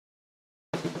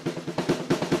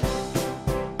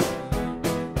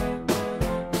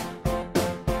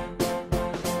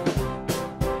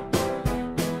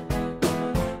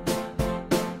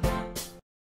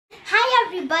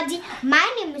everybody,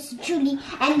 my name is Julie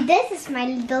and this is my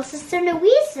little sister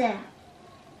Louise.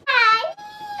 Hi!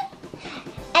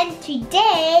 And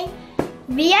today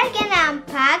we are gonna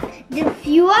unpack the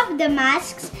few of the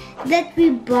masks that we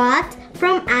bought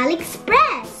from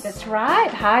Aliexpress. That's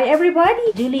right. Hi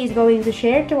everybody. Julie is going to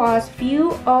share to us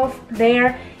few of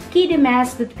their kiddie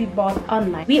masks that we bought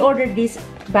online. We ordered this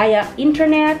via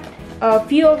internet. A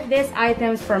few of these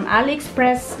items from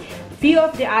Aliexpress. Few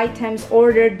of the items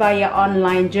ordered via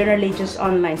online, generally just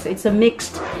online, so it's a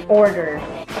mixed order.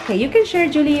 Okay, you can share,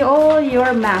 Julie, all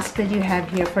your masks that you have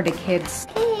here for the kids.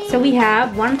 So we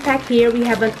have one pack here. We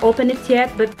haven't opened it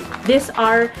yet, but these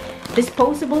are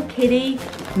disposable kiddie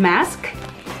mask.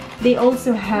 They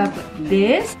also have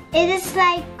this. It is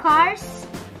like cars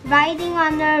riding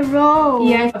on a road.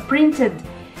 Yeah, a printed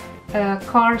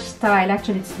car style.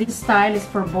 Actually, this style is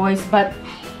for boys, but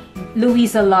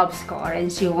Louisa loves car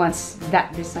and she wants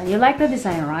that design. You like the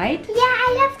design, right? Yeah,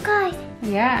 I love cars.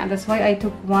 Yeah, that's why I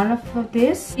took one of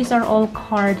this. These are all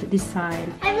card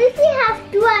design. I really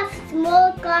have to have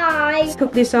small cars.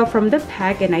 Took this off from the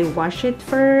pack and I wash it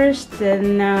first,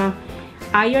 then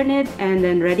iron it, and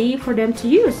then ready for them to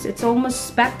use. It's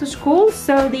almost back to school,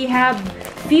 so they have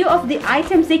few of the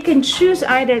items they can choose.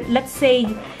 Either, let's say,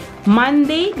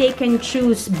 Monday they can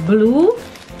choose blue,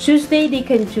 Tuesday they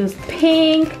can choose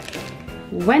pink,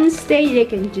 Wednesday they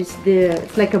can choose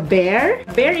it's like a bear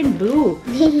in blue.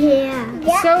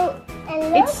 Yeah. So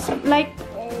it's like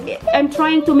I'm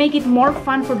trying to make it more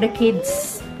fun for the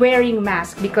kids wearing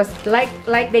masks, because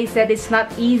like they said, it's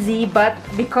not easy, but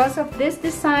because of this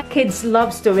design, kids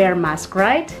loves to wear mask,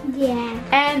 right? Yeah.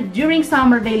 And during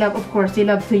summer they love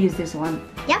to use this one.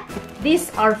 Yep.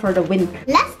 These are for the winter.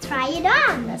 Let's try it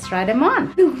on. Let's try them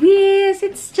on. Louise,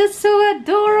 it's just so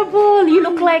adorable. You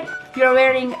look like you're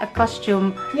wearing a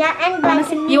costume. Yeah,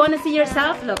 and you wanna see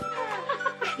yourself? Look.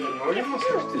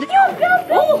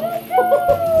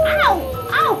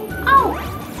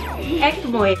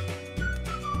 Act boy.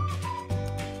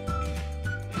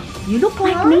 You look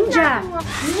like ninja.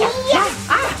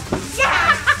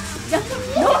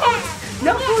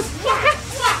 No.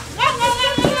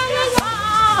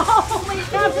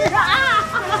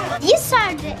 These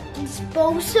are the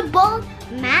disposable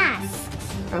masks.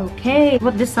 Okay.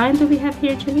 What design do we have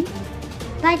here, Julie?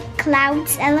 Like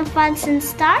clouds, elephants, and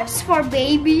stars for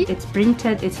baby. It's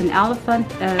printed. It's an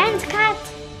elephant. And cat.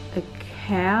 A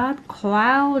cat.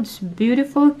 Clouds.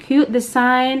 Beautiful, cute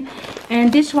design.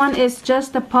 And this one is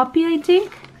just a puppy, I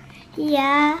think.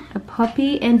 Yeah. A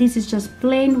puppy. And this is just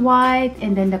plain white.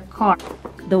 And then the car.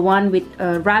 The one with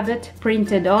a rabbit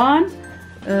printed on.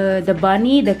 The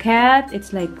bunny, the cat,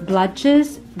 it's like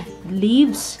blotches,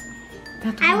 leaves.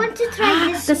 I want to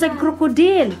try this There's one. a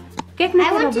crocodile.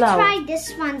 I want to try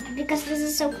this one because this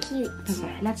is so cute.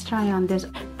 Okay, let's try on this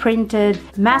printed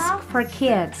mask for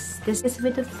kids. This is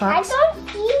with the fox. I don't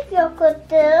see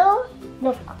crocodile.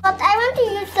 Look. But I want to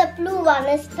use the blue one.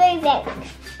 It's perfect.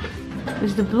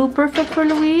 Is the blue perfect for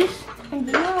Louise? And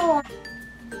the blue one.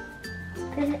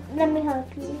 Let me help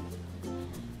you.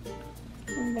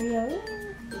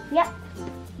 Yep.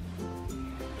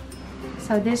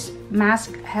 So this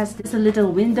mask has this little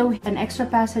window, an extra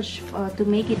passage to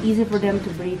make it easy for them to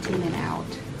breathe in and out.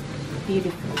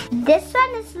 Beautiful. This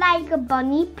one is like a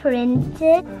bunny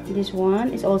printed. This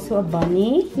one is also a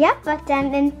bunny. Yep, but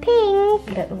then in pink.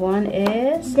 That one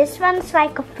is... This one's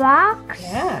like a fox.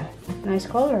 Yeah, nice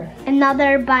color.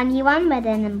 Another bunny one, but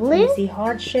then in blue. You see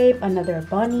heart shape, another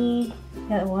bunny.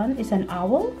 That one is an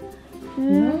owl.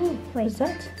 No, what is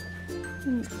that?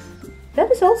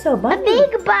 That is also a bunny. A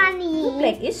big bunny. Look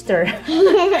like Easter.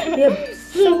 We have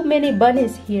so many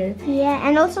bunnies here. Yeah,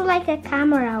 and also like a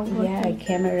camera. Yeah, a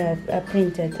camera,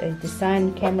 printed, a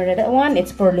design camera. That one,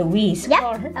 it's for Louise.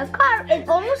 Yep, a car. It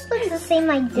almost looks the same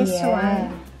like this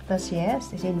one. Plus,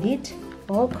 yes, it's indeed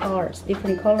all cars.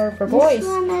 Different color for boys. This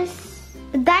one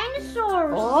is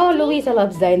dinosaurs. Oh, Louisa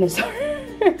loves dinosaurs.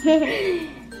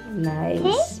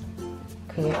 Nice.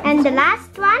 Cool. And the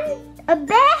last one, a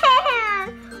bear.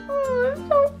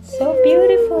 Oh, so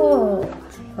beautiful.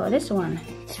 Oh, this one.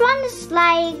 This one is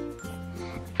like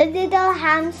a little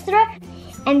hamster,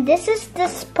 and this is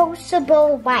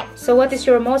disposable white. So what is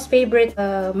your most favorite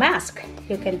mask?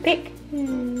 You can pick.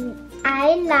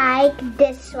 I like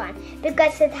this one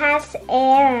because it has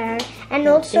air, and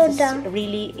also this is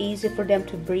really easy for them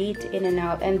to breathe in and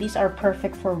out, and these are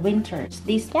perfect for winters.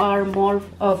 These are more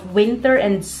of winter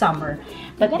and summer,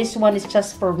 but this one is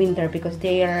just for winter because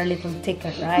they are a little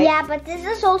thicker, right? Yeah, but this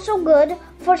is also good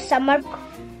for summer.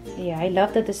 Yeah, I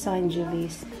love the design, Julie.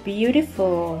 It's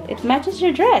beautiful. It matches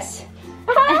your dress.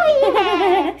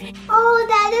 Oh, yeah. Oh,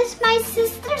 that is my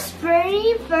sister's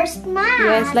very first mask.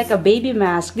 Yeah, it's like a baby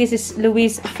mask. This is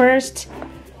Louise's first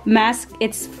mask.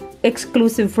 It's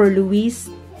exclusive for Louise.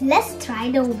 Let's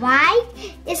try the white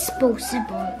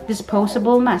disposable.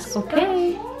 Disposable mask,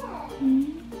 okay.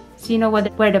 So you know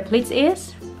where the plates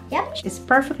is? Yep. It's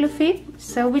perfectly fit.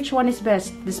 So which one is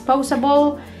best?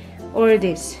 Disposable or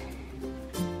this?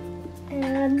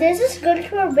 This is good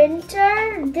for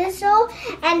winter, and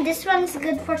this one's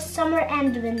good for summer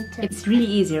and winter. It's really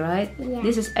easy, right? Yeah.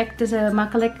 This is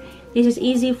makkelijk. This is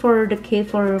easy for the kid,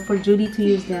 for Julie to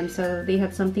use them, so they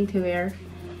have something to wear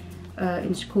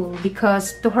in school.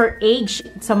 Because to her age,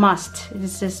 it's a must.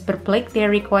 This is verplicht. They're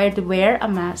required to wear a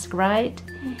mask, right?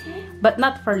 But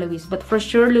not for Louise. But for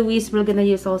sure, Louise will gonna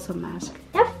use also mask.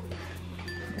 Yep.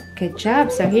 Good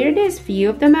job. So here it is, few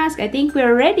of the masks. I think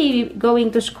we're ready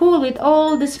going to school with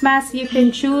all these masks. You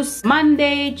can choose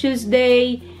Monday,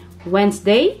 Tuesday,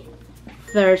 Wednesday,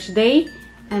 Thursday,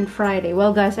 and Friday.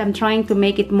 Well, guys, I'm trying to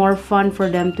make it more fun for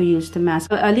them to use the mask.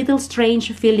 A little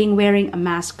strange feeling wearing a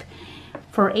mask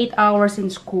for 8 hours in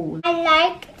school. I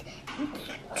like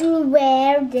to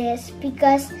wear this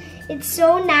because it's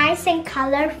so nice and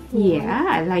colorful. Yeah,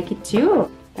 I like it too.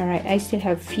 All right, I still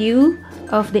have few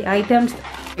of the items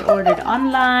I ordered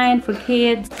online for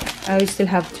kids. I still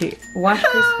have to wash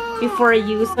this before I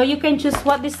use. So you can choose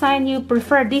what design you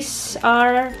prefer. These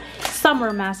are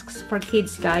summer masks for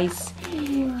kids, guys.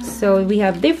 So we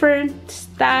have different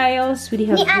styles. We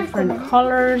have different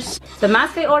colors. The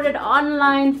mask I ordered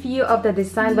online, few of the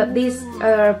design, but these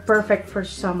are perfect for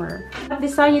summer. What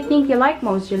design you think you like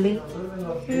most, Julie?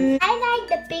 I like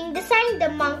the pink design, the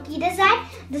monkey design,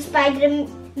 the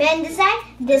Spider-Man design,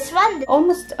 this one.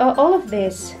 Almost all of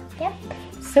this. Yep.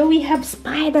 So we have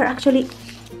spider. Actually,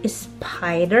 a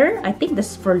spider. I think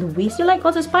this is for Louise. You like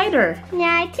also spider?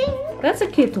 Yeah, I think. That's a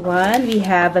cute one. We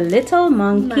have a little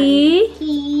monkey.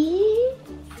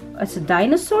 It's a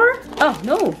dinosaur. Oh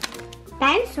no,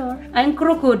 Dinosaur. and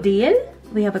crocodile.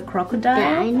 We have a crocodile,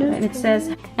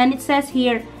 Dinosaur. and it says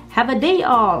here, have a day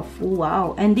off.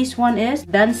 Wow. And this one is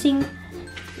dancing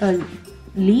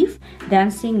leaf,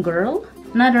 dancing girl.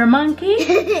 Another monkey.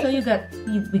 So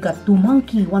we got two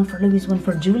monkey, one for Louise, one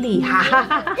for Julie.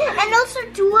 And also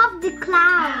two of the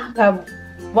clouds.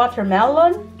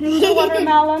 Watermelon,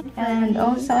 watermelon, and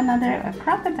also another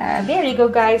crocodile. There you go,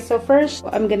 guys. So first,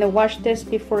 I'm gonna wash this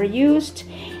before used,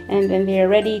 and then they're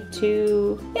ready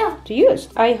to use.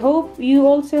 I hope you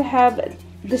also have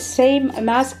the same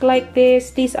mask like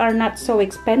this. These are not so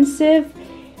expensive.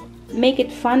 Make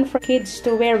it fun for kids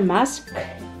to wear mask.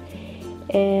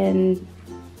 And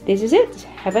this is it.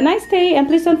 Have a nice day, and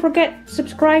please don't forget to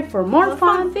subscribe for more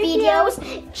fun videos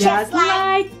just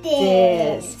like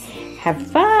this. Have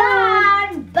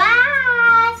fun.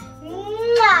 Bye.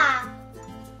 Mwah.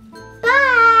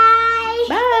 Bye.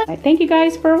 Bye. Thank you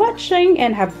guys for watching,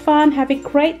 and have fun. Have a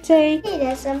great day.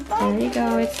 There's some fun. There you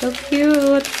go. It's so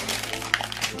cute.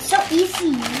 So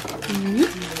easy.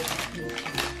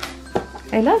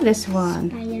 I love this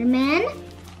one. Spider-Man.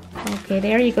 Okay,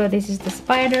 there you go. This is the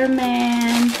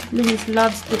Spider-Man.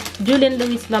 Julie and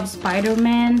Louise love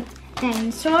Spider-Man.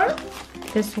 Dinosaur.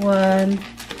 This one,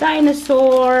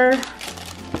 dinosaur.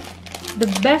 The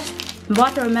best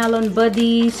watermelon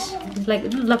buddies. It's like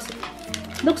it looks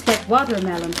like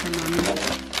watermelon for mommy.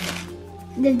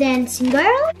 The dancing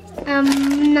girl.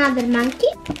 Another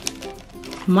monkey.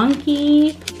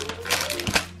 Monkey.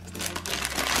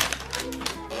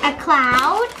 A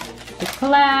cloud. The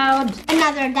cloud.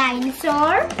 Another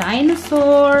dinosaur.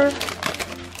 Dinosaur.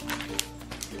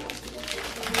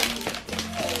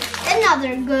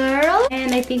 Another girl.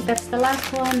 And I think that's the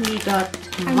last one. We got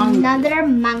monkey. Another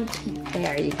monkey.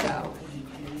 There you go.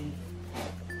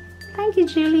 Thank you,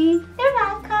 Julie. You're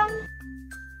welcome.